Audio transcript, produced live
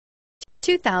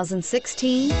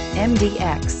2016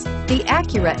 MDX. The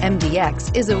Acura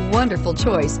MDX is a wonderful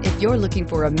choice if you're looking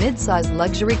for a mid-size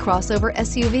luxury crossover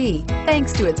SUV.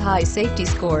 Thanks to its high safety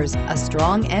scores, a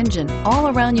strong engine,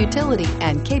 all-around utility,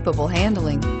 and capable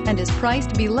handling, and is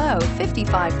priced below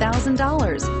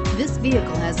 $55,000. This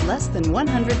vehicle has less than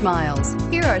 100 miles.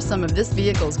 Here are some of this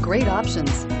vehicle's great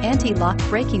options: anti-lock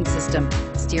braking system,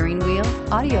 steering wheel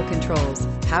audio controls,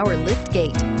 power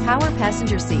liftgate, power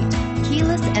passenger seat,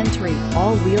 keyless entry,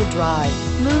 all-wheel drive,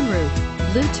 moonroof,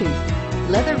 Bluetooth,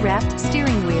 leather-wrapped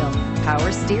steering wheel,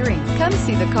 power steering. Come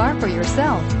see the car for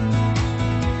yourself.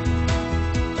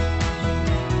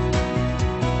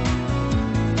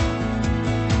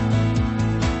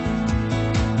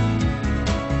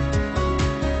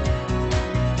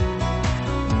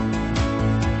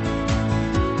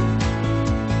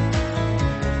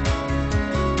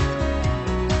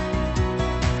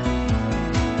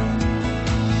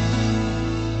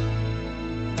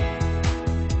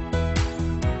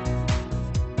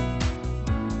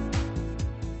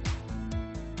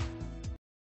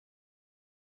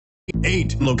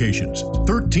 Eight locations,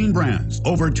 13 brands,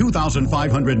 over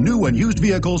 2,500 new and used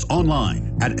vehicles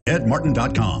online at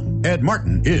edmartin.com. Ed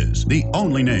Martin is the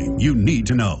only name you need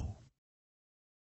to know.